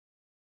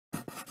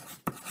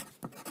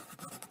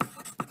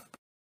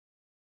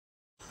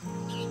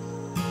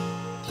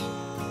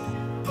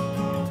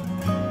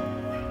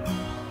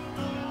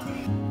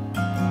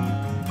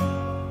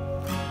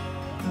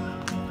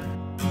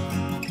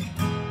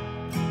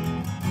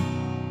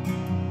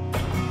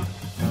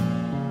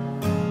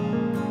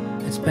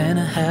been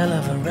a hell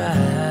of a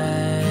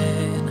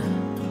ride,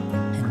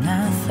 and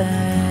I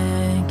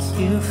thank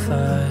you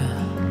for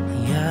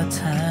your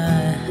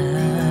time.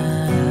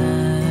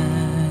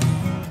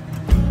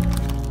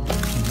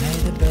 You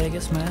made the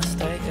biggest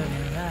mistake of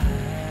your life.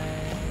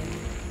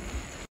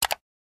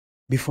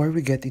 Before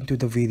we get into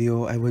the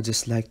video, I would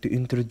just like to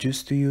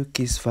introduce to you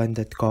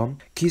KissFun.com.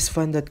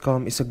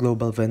 KissFun.com is a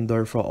global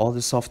vendor for all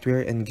the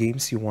software and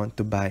games you want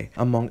to buy.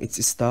 Among its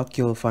stock,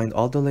 you'll find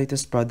all the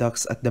latest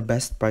products at the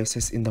best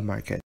prices in the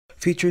market.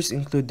 Features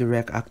include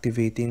direct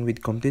activating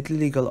with completely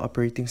legal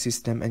operating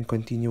system and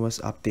continuous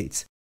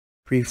updates.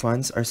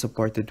 Refunds are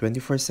supported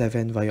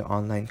 24/7 via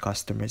online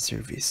customer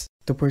service.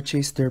 To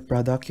purchase their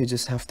product, you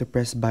just have to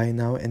press buy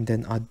now and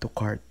then add to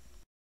cart.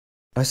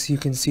 As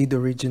you can see, the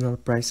original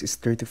price is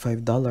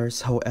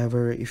 $35.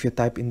 However, if you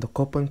type in the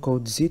coupon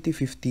code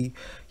ZT50,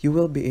 you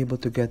will be able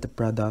to get the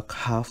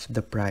product half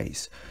the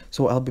price.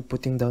 So I'll be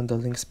putting down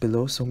the links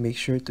below, so make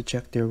sure to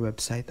check their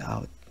website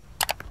out.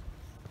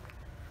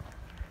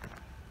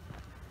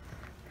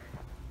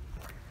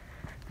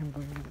 I'm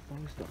going to the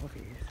post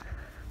office.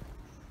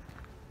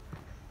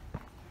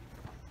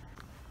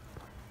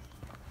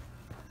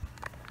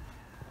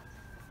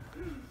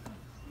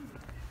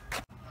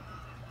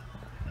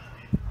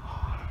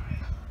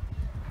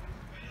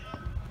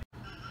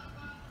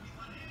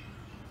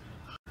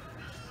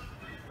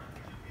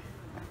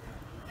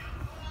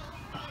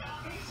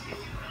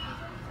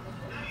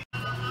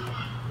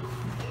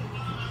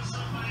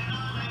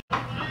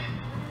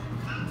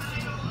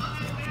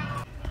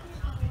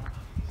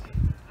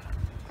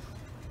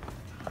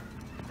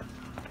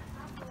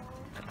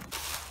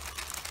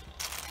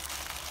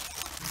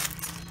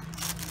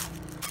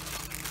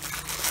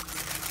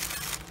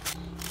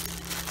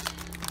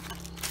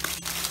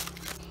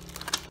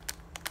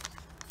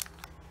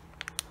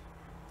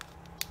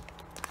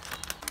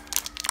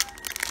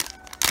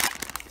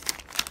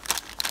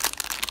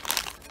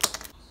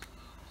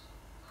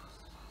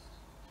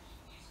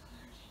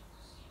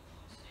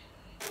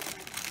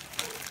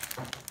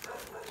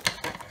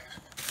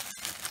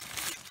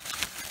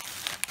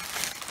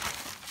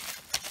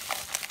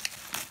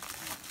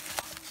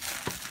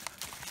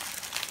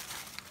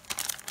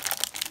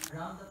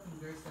 Round the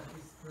fingers that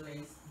is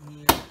placed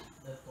near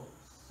the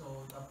toes. So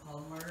the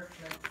palmar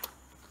reflex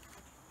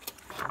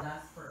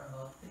lasts for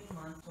about 3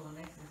 months. So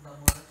next is the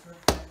molars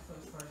reflex. So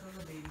it starts with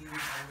the baby with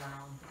a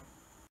round.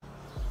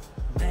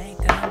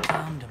 Make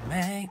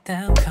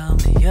them come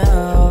to you.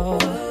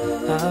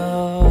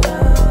 Oh,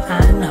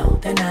 I know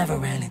they never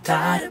really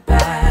thought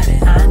about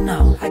it. I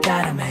know I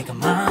gotta make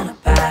them on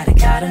about it.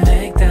 Gotta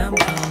make them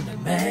come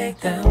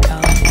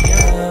to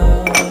you.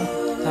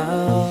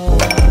 Oh,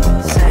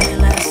 say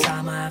less,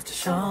 I'ma have to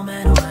show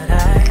me what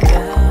I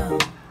do.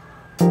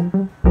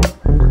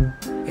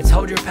 It's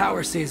hold your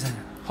power season,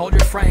 hold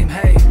your frame,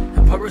 hey,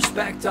 and put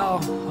respect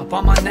all up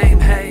on my name,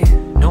 hey.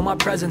 Know my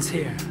presence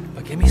here,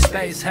 but give me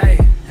space, hey,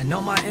 and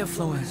know my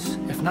influence,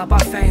 if not by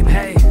fame,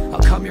 hey. I'll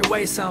come your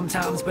way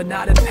sometimes, but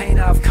not in pain.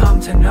 I've come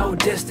to know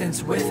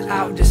distance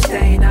without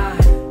disdain. I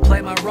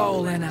play my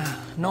role and I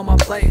know my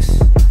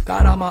place.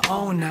 Got on my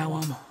own now,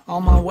 I'm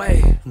on my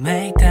way.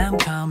 Make them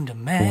come to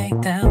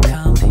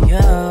you.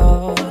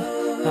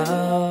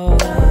 Oh,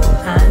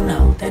 I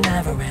know they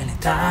never really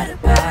thought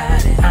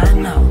about it. I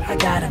know I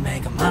gotta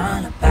make them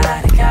on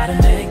about it. Gotta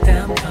make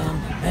them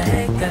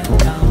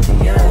come to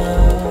you.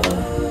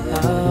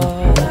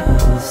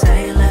 Oh,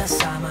 say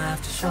less, I'ma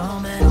have to show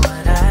me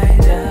what I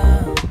do.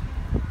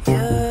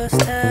 Used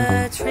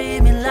to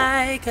treat me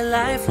like a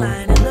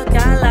lifeline, and look,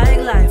 I like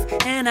life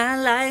and I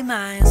like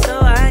mine,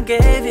 so I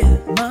gave you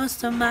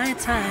most of my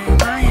time.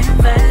 I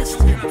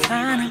invested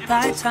trying to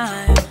buy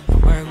time.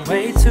 Work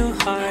way too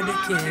hard to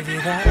give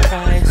you that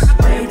price.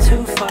 Way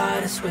too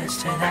far to switch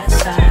to that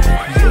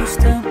side. Used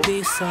to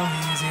be so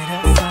easy to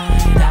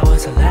find. That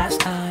was the last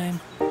time.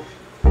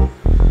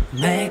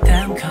 Make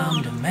them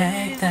come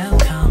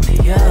to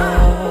you.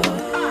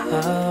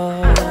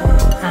 Oh,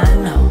 I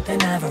know they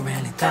never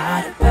really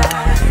thought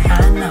about it.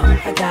 I know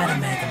I gotta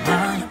make them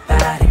on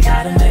about it.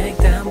 Gotta make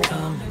them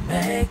come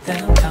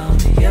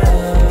to you.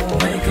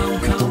 Make them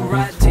come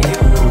right to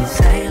you.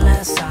 Say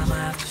less, I'ma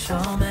have to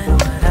show me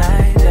what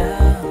I do.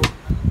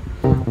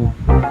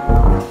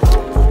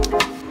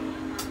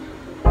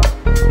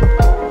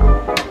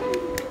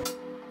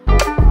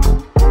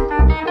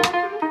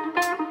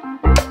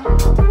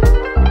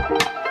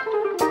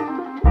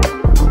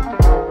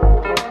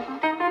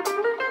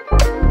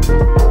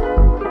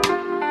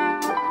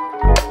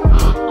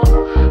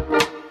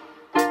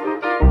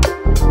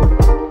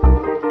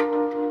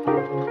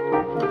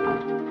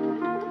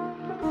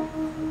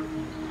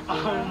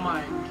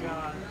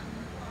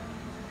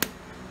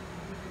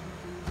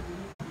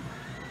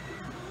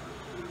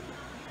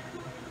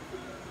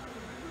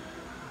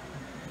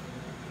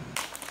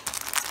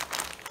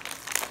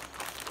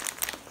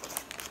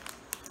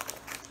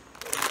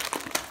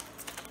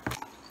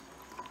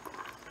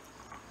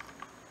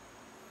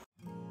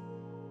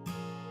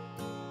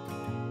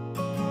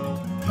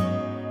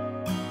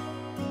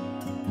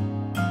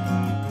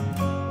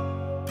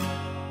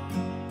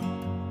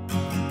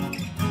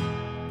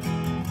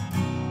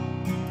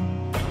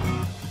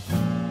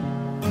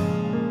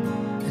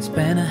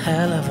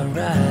 hell of a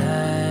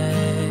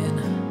ride,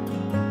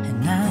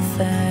 and I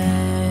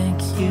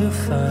thank you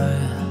for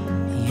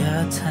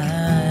your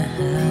time.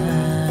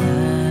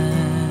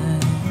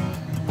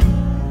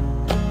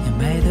 You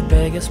made the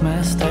biggest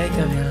mistake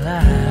of your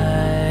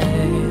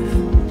life,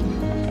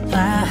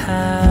 by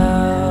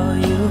how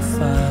you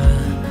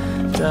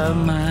fucked up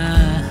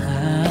mine.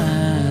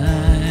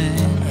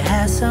 You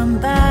had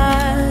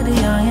somebody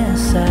on your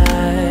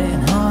side,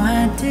 and the more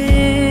I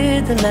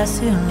did, the less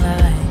you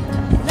liked,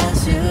 the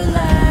less you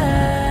liked.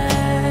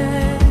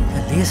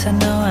 At least I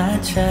know I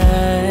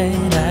tried.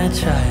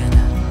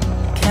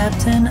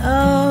 Kept an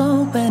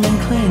open and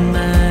clean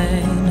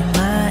mind.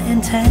 My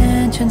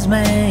intentions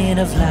made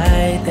of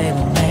light, they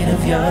were made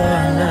of your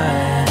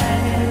light.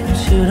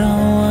 But you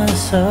don't want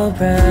so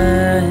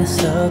bright,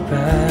 so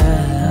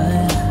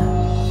bright.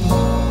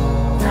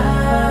 I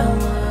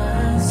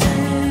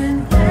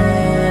wasn't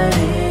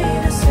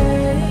ready to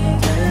say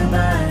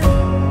goodbye,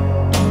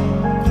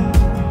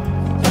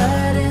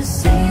 but it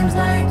seems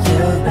like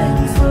you've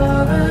been for a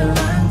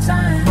long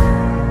time.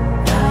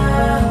 I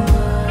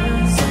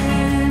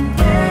wasn't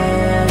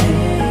ready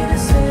to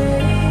say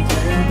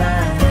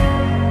goodbye,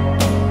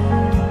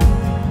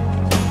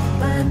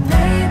 but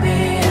maybe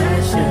I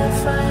should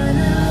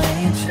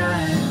finally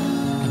try.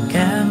 Don't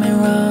get me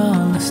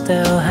wrong, I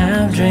still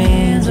have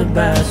dreams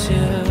about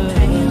you,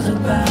 dreams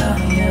about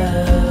you.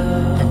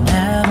 I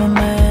never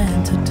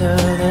meant to do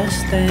this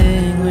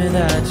thing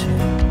without you.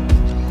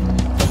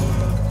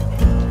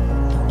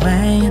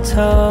 When you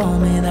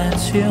told me that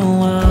you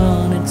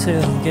wanted to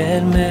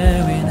get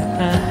married,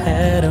 I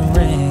had a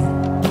ring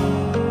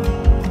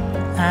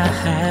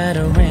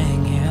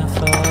here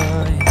for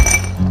you.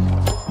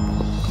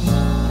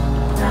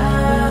 I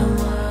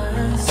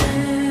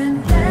wasn't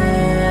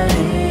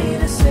ready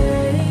to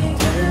say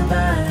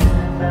goodbye,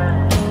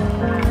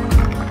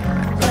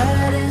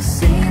 but it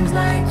seems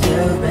like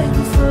you've been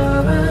for a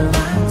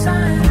long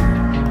time.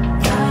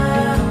 I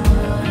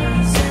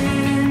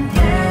wasn't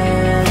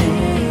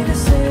ready to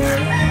say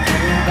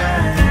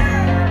goodbye,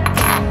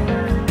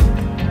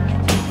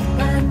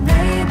 but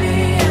maybe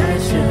I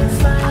should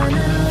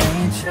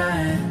finally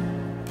try.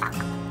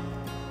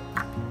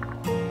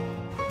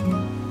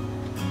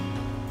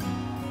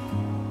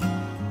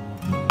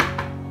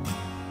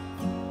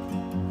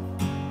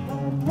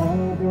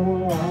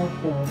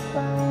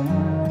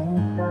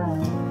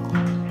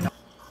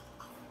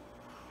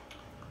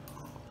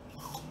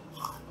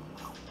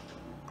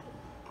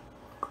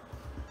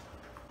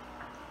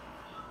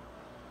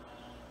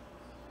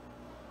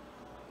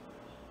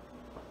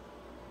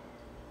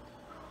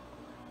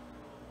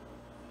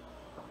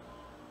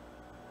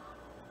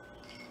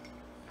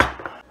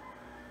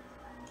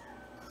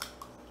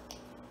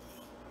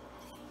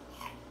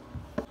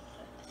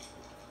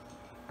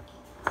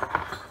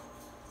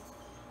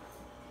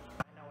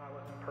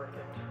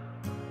 Perfect,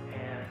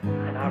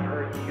 and I've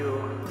hurt you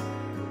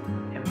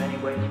in many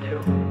ways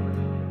too.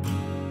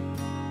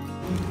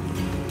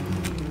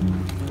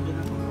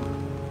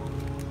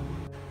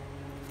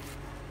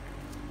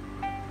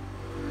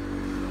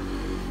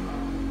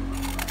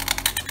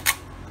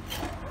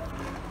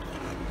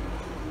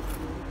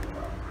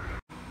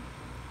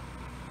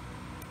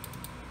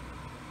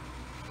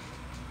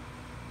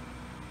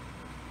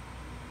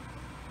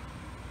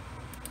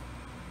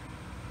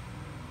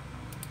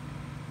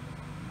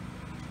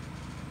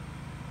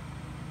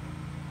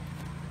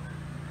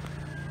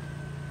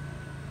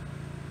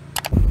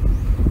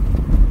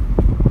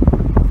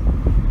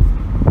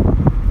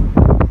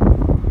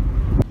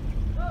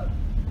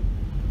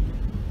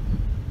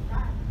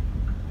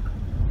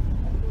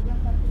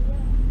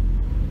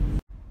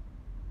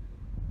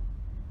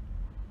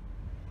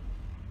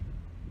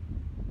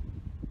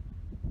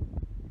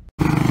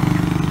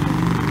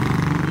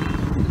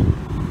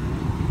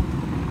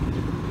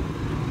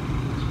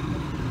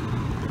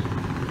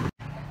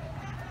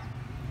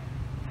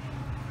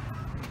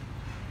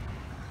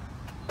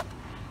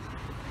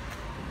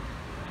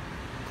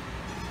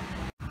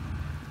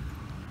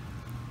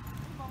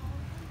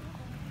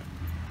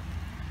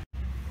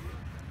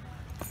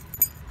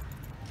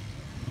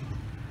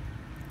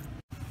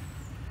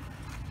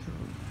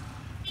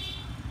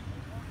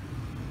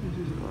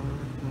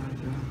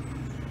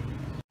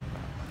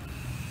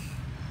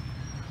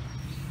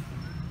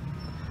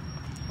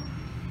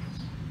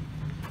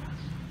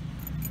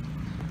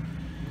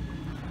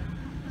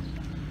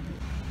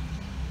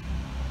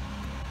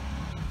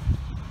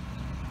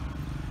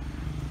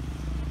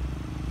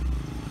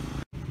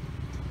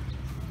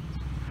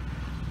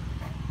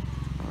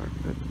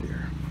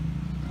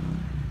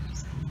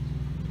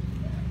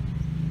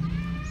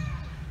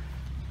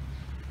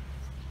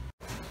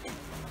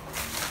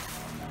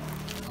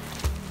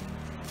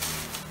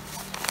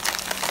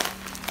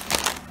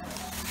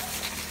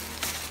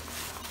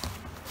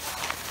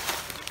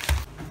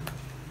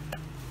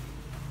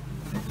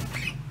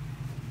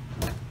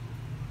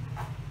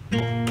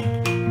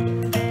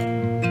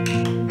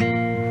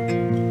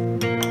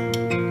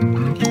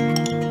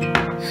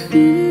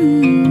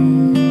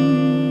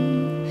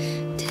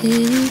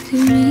 Take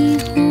me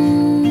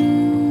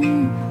home.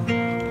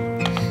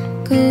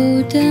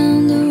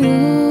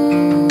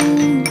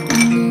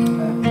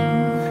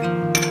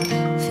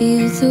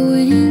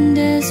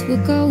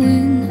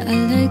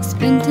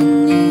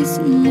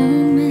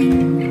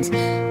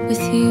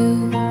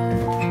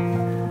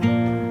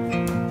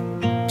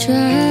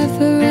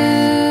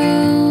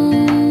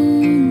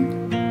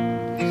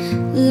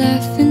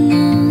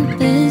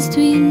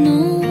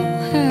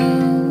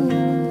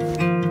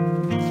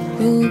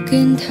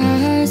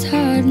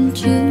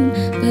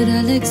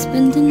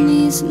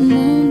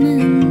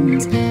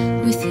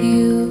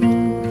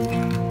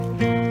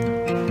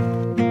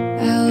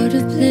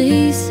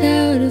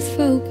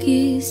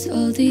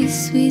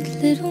 sweet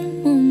little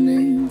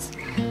moments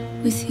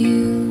with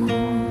you.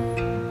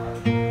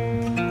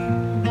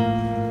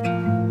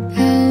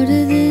 Out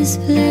of this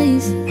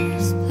place,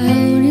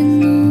 out in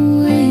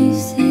the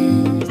waves,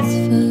 it's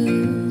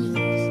first.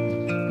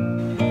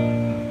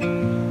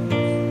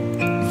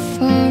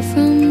 Far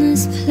from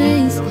this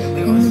place,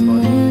 in the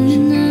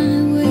morning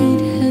I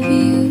wait, have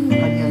you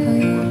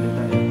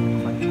heard?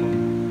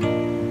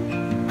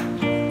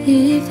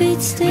 If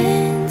it's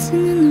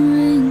dancing in the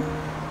rain,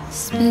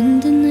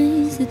 spending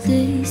lazy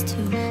days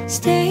to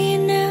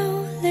staying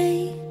out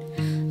late,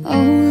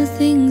 all the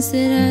things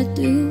that I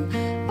do,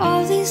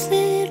 all these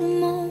little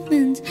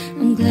moments,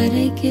 I'm glad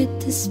I get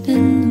to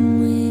spend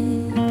them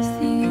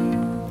with you.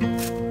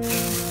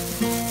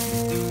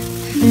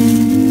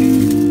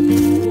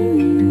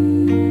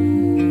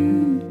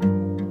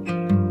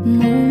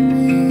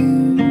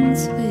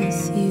 Moments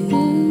with you,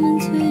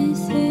 moments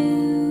with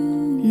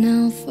you.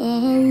 Now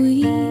far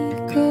we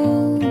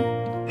go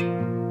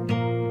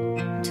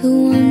to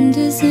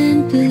wonders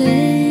and places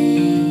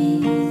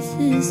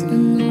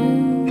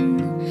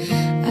unknown.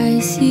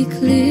 I see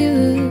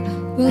clearer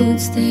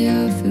roads, they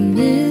are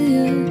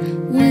familiar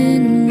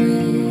when I'm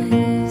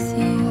with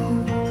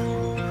you.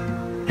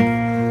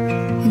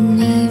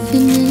 And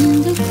even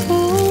in the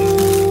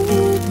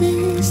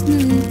coldest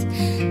nights,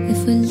 if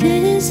we're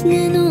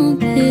listening or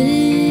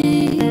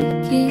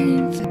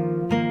picking,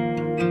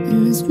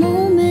 in this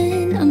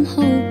moment I'm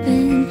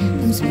hoping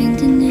I'm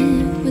spending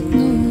it with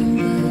no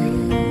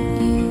one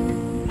but you.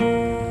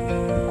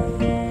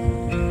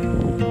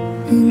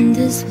 In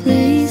this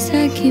place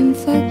I can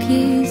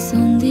focus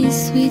on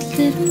these sweet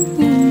little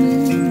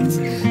moments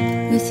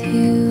with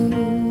you.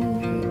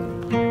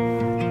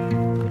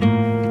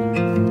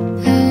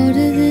 Out of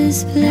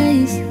this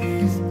place,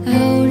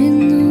 out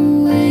in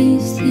the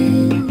waves,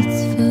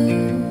 it's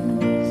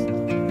first.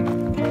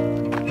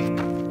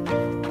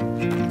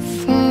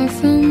 Far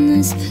from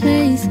this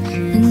place,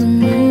 in the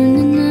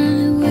morning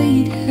I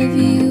wait, have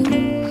you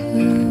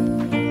heard?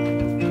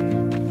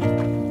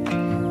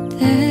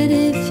 That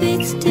if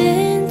it's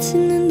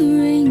dancing in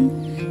the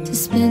rain, to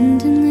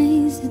spending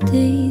lazy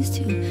days,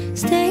 to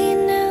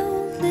staying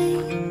out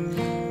late,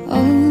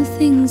 all the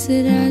things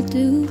that I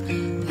do,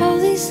 all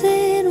these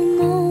little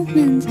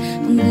moments,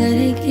 I'm glad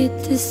I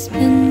get to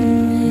spend them